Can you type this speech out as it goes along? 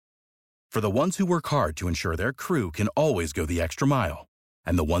For the ones who work hard to ensure their crew can always go the extra mile,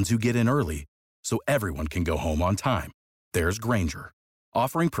 and the ones who get in early so everyone can go home on time, there's Grainger,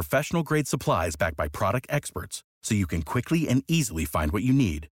 offering professional-grade supplies backed by product experts so you can quickly and easily find what you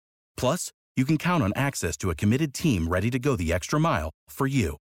need. Plus, you can count on access to a committed team ready to go the extra mile for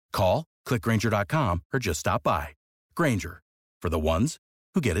you. Call, click Grainger.com, or just stop by. Grainger, for the ones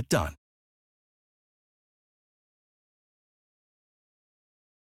who get it done.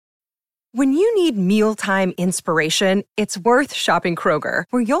 When you need mealtime inspiration, it's worth shopping Kroger,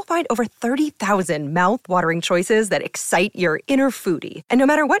 where you'll find over 30,000 mouth-watering choices that excite your inner foodie. And no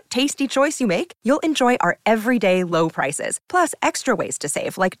matter what tasty choice you make, you'll enjoy our everyday low prices, plus extra ways to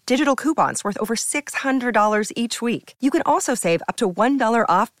save, like digital coupons worth over $600 each week. You can also save up to $1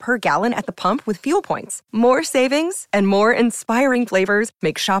 off per gallon at the pump with fuel points. More savings and more inspiring flavors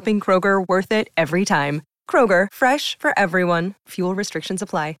make shopping Kroger worth it every time. Kroger, fresh for everyone. Fuel restrictions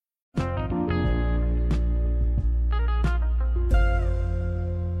apply.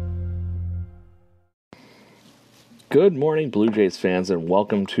 Good morning, Blue Jays fans, and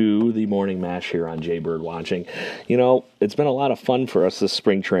welcome to the Morning Mash here on Jaybird Watching. You know, it's been a lot of fun for us this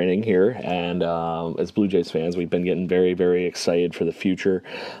spring training here, and as Blue Jays fans, we've been getting very, very excited for the future.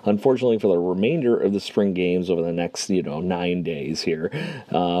 Unfortunately, for the remainder of the spring games over the next, 9 days here,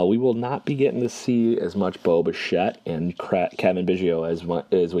 we will not be getting to see as much Bo Bichette and Cavan Biggio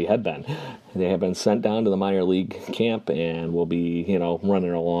as we had been. They have been sent down to the minor league camp, and we'll be,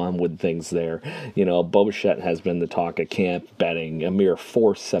 running along with things there. Bo Bichette has been the talk at camp, batting a mere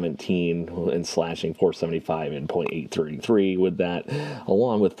 .417 and slashing .475 in .833 with that,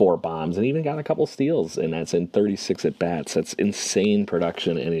 along with 4 bombs, and even got a couple steals, and that's in 36 at-bats. That's insane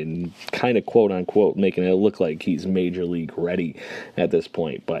production, and in kind of quote-unquote making it look like he's major league ready at this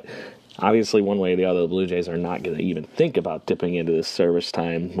point. But obviously, one way or the other, the Blue Jays are not going to even think about dipping into this service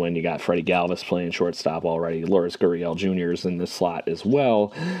time when you got Freddie Galvis playing shortstop already. Lourdes Gurriel Jr. is in this slot as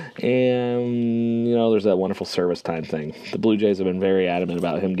well. And, there's that wonderful service time thing. The Blue Jays have been very adamant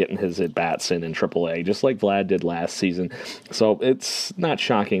about him getting his at-bats in AAA, just like Vlad did last season. So it's not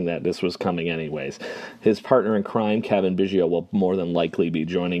shocking that this was coming anyways. His partner in crime, Cavan Biggio, will more than likely be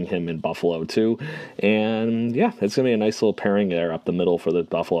joining him in Buffalo, too. And, yeah, it's going to be a nice little pairing there up the middle for the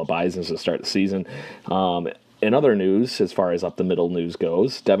Buffalo Bisons to start the season. In other news, as far as up the middle news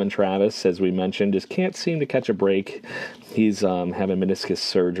goes, Devin Travis, as we mentioned, just can't seem to catch a break. He's having meniscus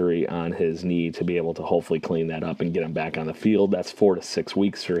surgery on his knee to be able to hopefully clean that up and get him back on the field. That's 4 to 6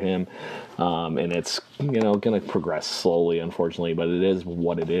 weeks for him, and it's going to progress slowly, unfortunately, but it is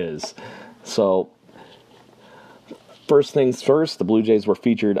what it is. So, first things first, the Blue Jays were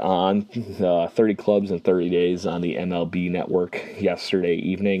featured on 30 Clubs in 30 Days on the MLB Network yesterday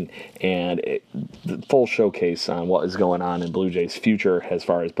evening, and the full showcase on what is going on in Blue Jays' future as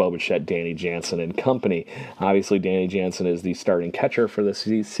far as Bo Bichette, Danny Jansen, and company. Obviously, Danny Jansen is the starting catcher for this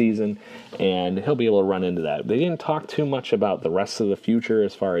season, and he'll be able to run into that. They didn't talk too much about the rest of the future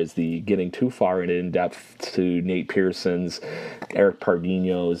as far as the getting too far into in-depth to Nate Pearson's, Eric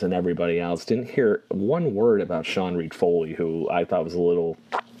Pardino's, and everybody else. Didn't hear one word about Sean Reed Foley, who I thought was a little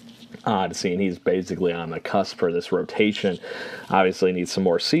odd seeing he's basically on the cusp for this rotation. Obviously needs some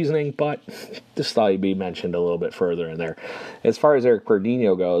more seasoning, but just thought he'd be mentioned a little bit further in there. As far as Eric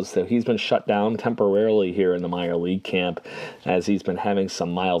Pardino goes, he's been shut down temporarily here in the minor league camp as he's been having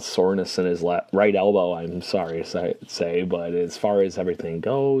some mild soreness in his right elbow, I'm sorry to say, but as far as everything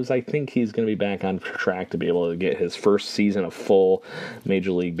goes, I think he's going to be back on track to be able to get his first season of full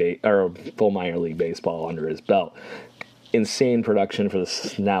minor league baseball under his belt. Insane production for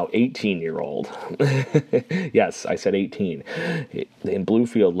this now 18-year-old. Yes, I said 18. In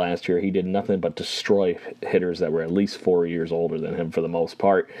Bluefield last year, he did nothing but destroy hitters that were at least 4 years older than him for the most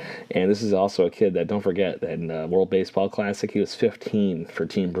part. And this is also a kid that, don't forget, that in the World Baseball Classic, he was 15 for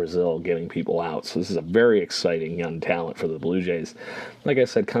Team Brazil, getting people out. So this is a very exciting young talent for the Blue Jays. Like I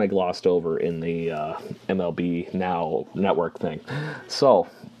said, kind of glossed over in the MLB Now network thing. So,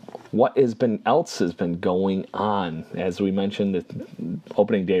 what has been going on? As we mentioned, the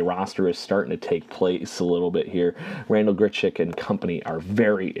opening day roster is starting to take place a little bit here. Randall Grichuk and company are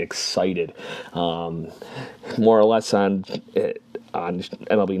very excited, more or less on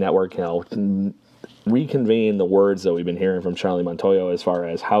MLB Network. Reconveying the words that we've been hearing from Charlie Montoyo as far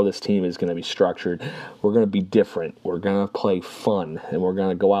as how this team is going to be structured. We're going to be different. We're going to play fun, and we're going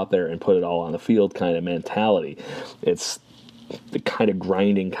to go out there and put it all on the field kind of mentality. It's the kind of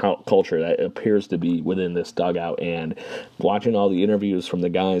grinding culture that appears to be within this dugout, and watching all the interviews from the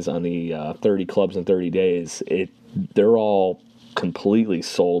guys on the 30 Clubs in 30 Days, they're all completely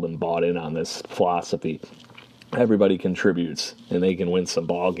sold and bought in on this philosophy. everybody contributes and they can win some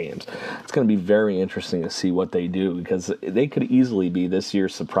ball games. It's going to be very interesting to see what they do, because they could easily be this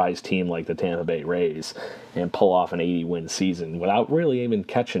year's surprise team like the Tampa Bay Rays and pull off an 80-win season without really even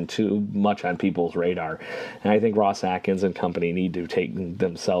catching too much on people's radar. And I think Ross Atkins and company need to take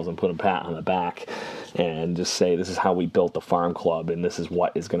themselves and put a pat on the back and just say, this is how we built the farm club and this is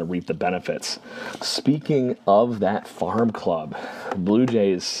what is going to reap the benefits. Speaking of that farm club, Blue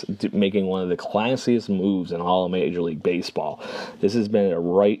Jays making one of the classiest moves in all of Major League Baseball. This has been a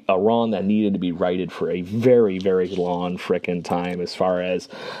wrong that needed to be righted for a very, very long frickin' time, as far as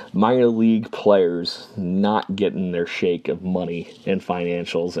minor league players not getting their shake of money and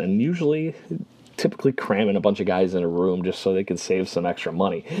financials, and typically cramming a bunch of guys in a room just so they can save some extra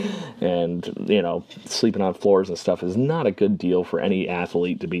money. And, sleeping on floors and stuff is not a good deal for any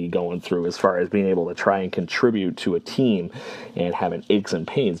athlete to be going through, as far as being able to try and contribute to a team and having aches and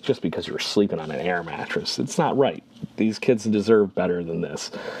pains just because you're sleeping on an air mattress. It's not right. These kids deserve better than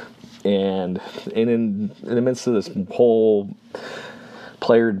this. And in the midst of this whole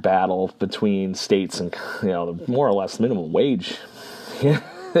playered battle between states and, more or less minimum wage,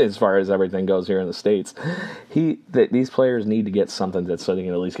 as far as everything goes here in the States, these players need to get something so they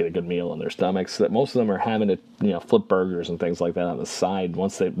can at least get a good meal in their stomachs. That most of them are having to flip burgers and things like that on the side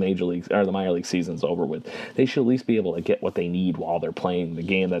once the minor league season's over with. They should at least be able to get what they need while they're playing the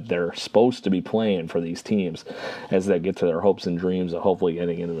game that they're supposed to be playing for these teams, as they get to their hopes and dreams of hopefully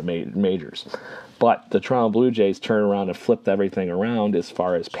getting into the majors. But the Toronto Blue Jays turn around and flipped everything around as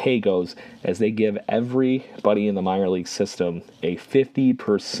far as pay goes, as they give everybody in the minor league system a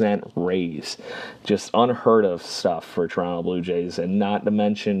 50% raise. Just unheard of stuff for Toronto Blue Jays, and not to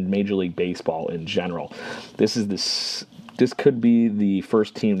mention Major League Baseball in general. This could be the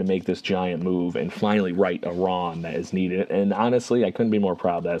first team to make this giant move and finally right a wrong that is needed. And honestly, I couldn't be more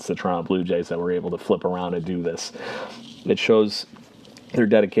proud that it's the Toronto Blue Jays that were able to flip around and do this. It shows their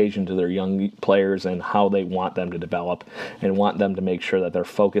dedication to their young players and how they want them to develop, and want them to make sure that they're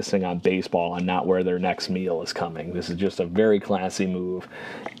focusing on baseball and not where their next meal is coming. This is just a very classy move,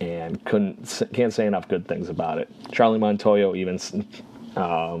 and can't say enough good things about it. Charlie Montoyo even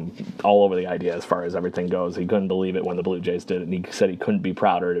all over the idea as far as everything goes. He couldn't believe it when the Blue Jays did it, and he said he couldn't be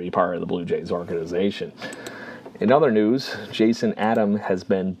prouder to be part of the Blue Jays organization. In other news, Jason Adam has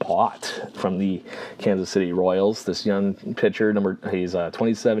been bought from the Kansas City Royals. This young pitcher, he's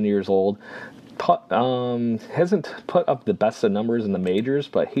 27 years old. Hasn't put up the best of numbers in the majors,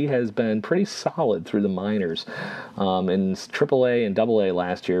 but he has been pretty solid through the minors. In AAA and AA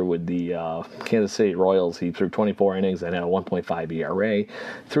last year with the Kansas City Royals, he threw 24 innings and had a 1.5 ERA.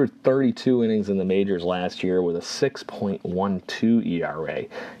 Threw 32 innings in the majors last year with a 6.12 ERA.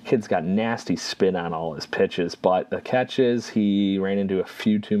 Kid's got nasty spin on all his pitches, but the catch is he ran into a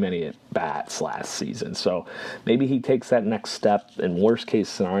few too many at-bats last season. So maybe he takes that next step. In worst case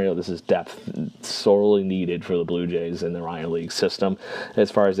scenario, this is depth sorely needed for the Blue Jays in the minor league system,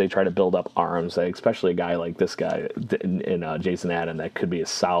 as far as they try to build up arms, especially a guy like this guy in Jason Adam that could be a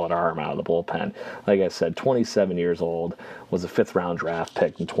solid arm out of the bullpen. Like I said, 27 years old, was a 5th-round draft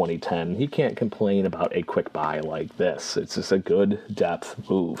pick in 2010. He can't complain about a quick buy like this. It's just a good depth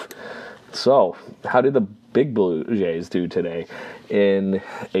move. So, how did the Big Blue Jays do today? In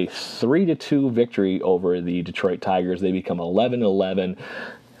a 3-2 victory over the Detroit Tigers, they become 11-11.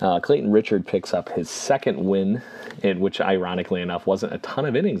 Clayton Richard picks up his second win, in which, ironically enough, wasn't a ton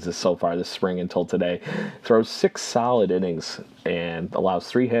of innings so far this spring until today. Throws 6 solid innings and allows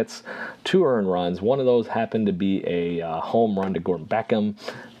 3 hits, 2 earned runs. One of those happened to be a home run to Gordon Beckham,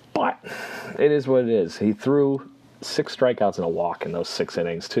 but it is what it is. He threw 6 strikeouts and a walk in those 6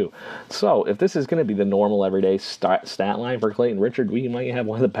 innings, too. So, if this is going to be the normal everyday stat line for Clayton Richard, we might have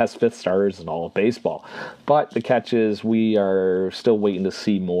one of the best 5th starters in all of baseball. But the catch is, we are still waiting to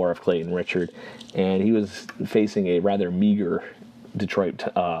see more of Clayton Richard, and he was facing a rather meager Detroit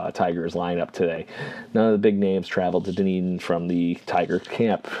Tigers lineup today. None of the big names traveled to Dunedin from the Tiger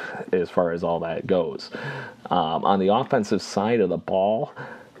camp as far as all that goes. On the offensive side of the ball,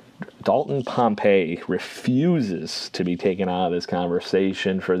 Dalton Pompey refuses to be taken out of this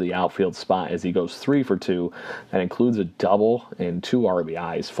conversation for the outfield spot, as he goes 3 for 2. That includes a double and 2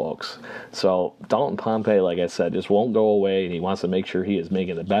 RBIs, folks. So Dalton Pompey, like I said, just won't go away, and he wants to make sure he is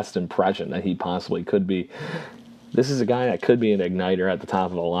making the best impression that he possibly could be. This is a guy that could be an igniter at the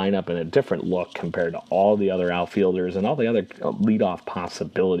top of the lineup, and a different look compared to all the other outfielders and all the other leadoff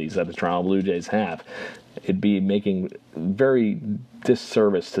possibilities that the Toronto Blue Jays have. It'd be making very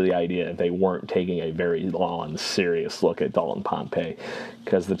disservice to the idea if they weren't taking a very long, serious look at Dalton Pompey,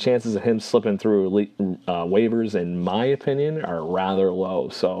 because the chances of him slipping through waivers, in my opinion, are rather low.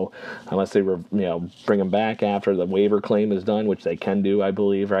 So unless they bring him back after the waiver claim is done, which they can do, I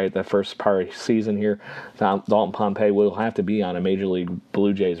believe, right, the first part of the season here, Dalton Pompey will have to be on a Major League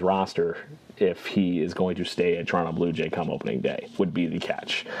Blue Jays roster if he is going to stay at Toronto Blue Jay come opening day, would be the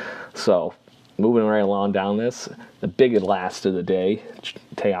catch. So moving right along down this, the big last of the day,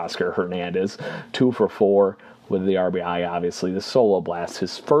 Teoscar Hernandez, 2 for 4 with the RBI, obviously. The solo blast,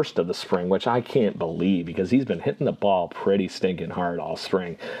 his first of the spring, which I can't believe because he's been hitting the ball pretty stinking hard all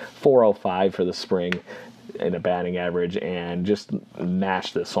spring. 405 for the spring in a batting average and just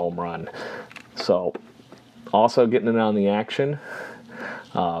mashed this home run. So also getting in on the action,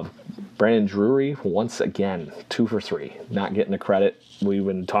 Brandon Drury, once again, 2 for 3, not getting the credit. We've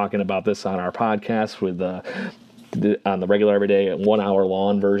been talking about this on our podcast with on the regular everyday 1 hour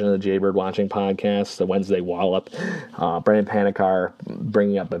long version of the Jaybird Watching podcast, the Wednesday Wallop. Brandon Panikar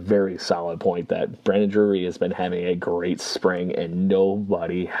bringing up a very solid point that Brandon Drury has been having a great spring and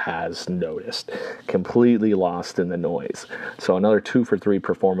nobody has noticed. Completely lost in the noise. So another 2 for 3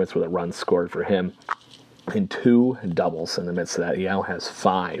 performance with a run scored for him. And 2 doubles in the midst of that. He now has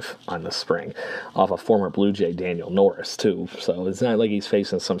 5 on the spring off a former Blue Jay, Daniel Norris, too. So it's not like he's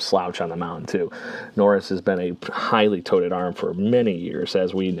facing some slouch on the mound, too. Norris has been a highly touted arm for many years,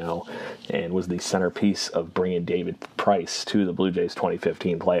 as we know, and was the centerpiece of bringing David Price to the Blue Jays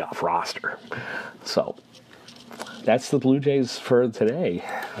 2015 playoff roster. So that's the Blue Jays for today.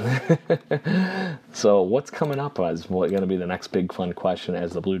 So what's coming up is going to be the next big fun question,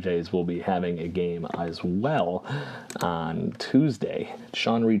 as the Blue Jays will be having a game as well on Tuesday.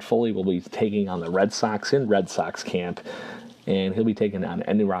 Sean Reed-Foley will be taking on the Red Sox in Red Sox camp, and he'll be taking on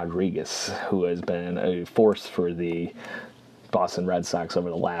Endy Rodriguez, who has been a force for the Boston Red Sox over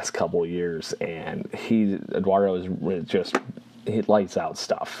the last couple of years, and Eduardo is just, he lights out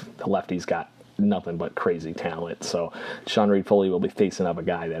stuff. The lefty's got nothing but crazy talent. So Sean Reed-Foley will be facing up a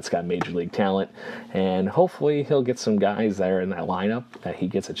guy that's got major league talent, and hopefully he'll get some guys there in that lineup that he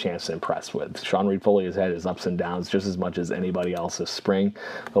gets a chance to impress with. Sean Reed-Foley has had his ups and downs just as much as anybody else this spring,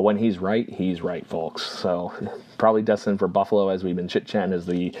 but when he's right, folks. So probably destined for Buffalo, as we've been chit-chatting, as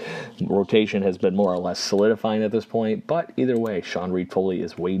the rotation has been more or less solidifying at this point. But either way, Sean Reed-Foley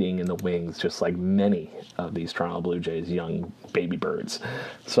is waiting in the wings, just like many of these Toronto Blue Jays young baby birds.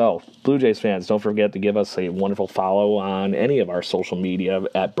 So Blue Jays fans, don't forget to give us a wonderful follow on any of our social media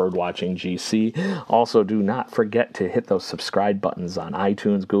at BirdwatchingGC. Also, do not forget to hit those subscribe buttons on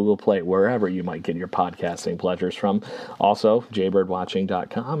iTunes, Google Play, wherever you might get your podcasting pleasures from. Also,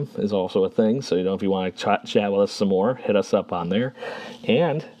 jaybirdwatching.com is also a thing, so if you want to chat with us some more, hit us up on there.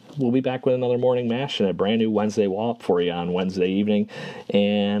 And we'll be back with another morning mash and a brand new Wednesday Wallop for you on Wednesday evening.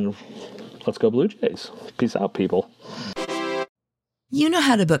 And let's go Blue Jays. Peace out, people. You know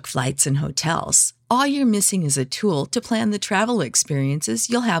how to book flights and hotels. All you're missing is a tool to plan the travel experiences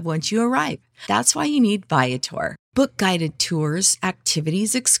you'll have once you arrive. That's why you need Viator. Book guided tours,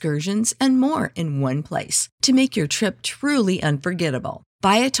 activities, excursions, and more in one place to make your trip truly unforgettable.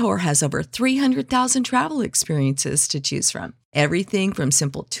 Viator has over 300,000 travel experiences to choose from. Everything from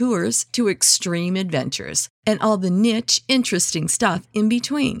simple tours to extreme adventures and all the niche, interesting stuff in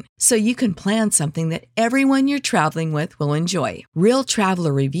between. So you can plan something that everyone you're traveling with will enjoy. Real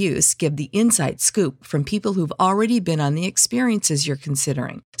traveler reviews give the inside scoop from people who've already been on the experiences you're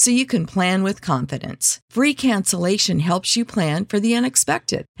considering. So you can plan with confidence. Free cancellation helps you plan for the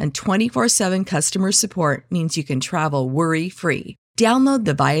unexpected. And 24/7 customer support means you can travel worry-free. Download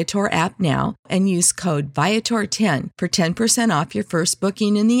the Viator app now and use code Viator10 for 10% off your first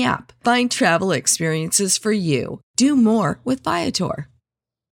booking in the app. Find travel experiences for you. Do more with Viator.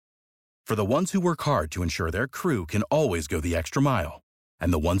 For the ones who work hard to ensure their crew can always go the extra mile,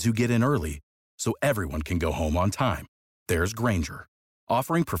 and the ones who get in early so everyone can go home on time, there's Grainger,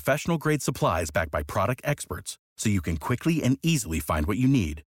 offering professional-grade supplies backed by product experts so you can quickly and easily find what you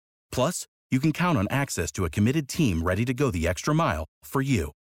need. Plus, you can count on access to a committed team ready to go the extra mile for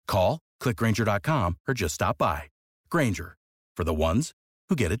you. Call, click Grainger.com, or just stop by. Grainger, for the ones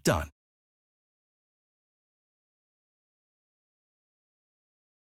who get it done.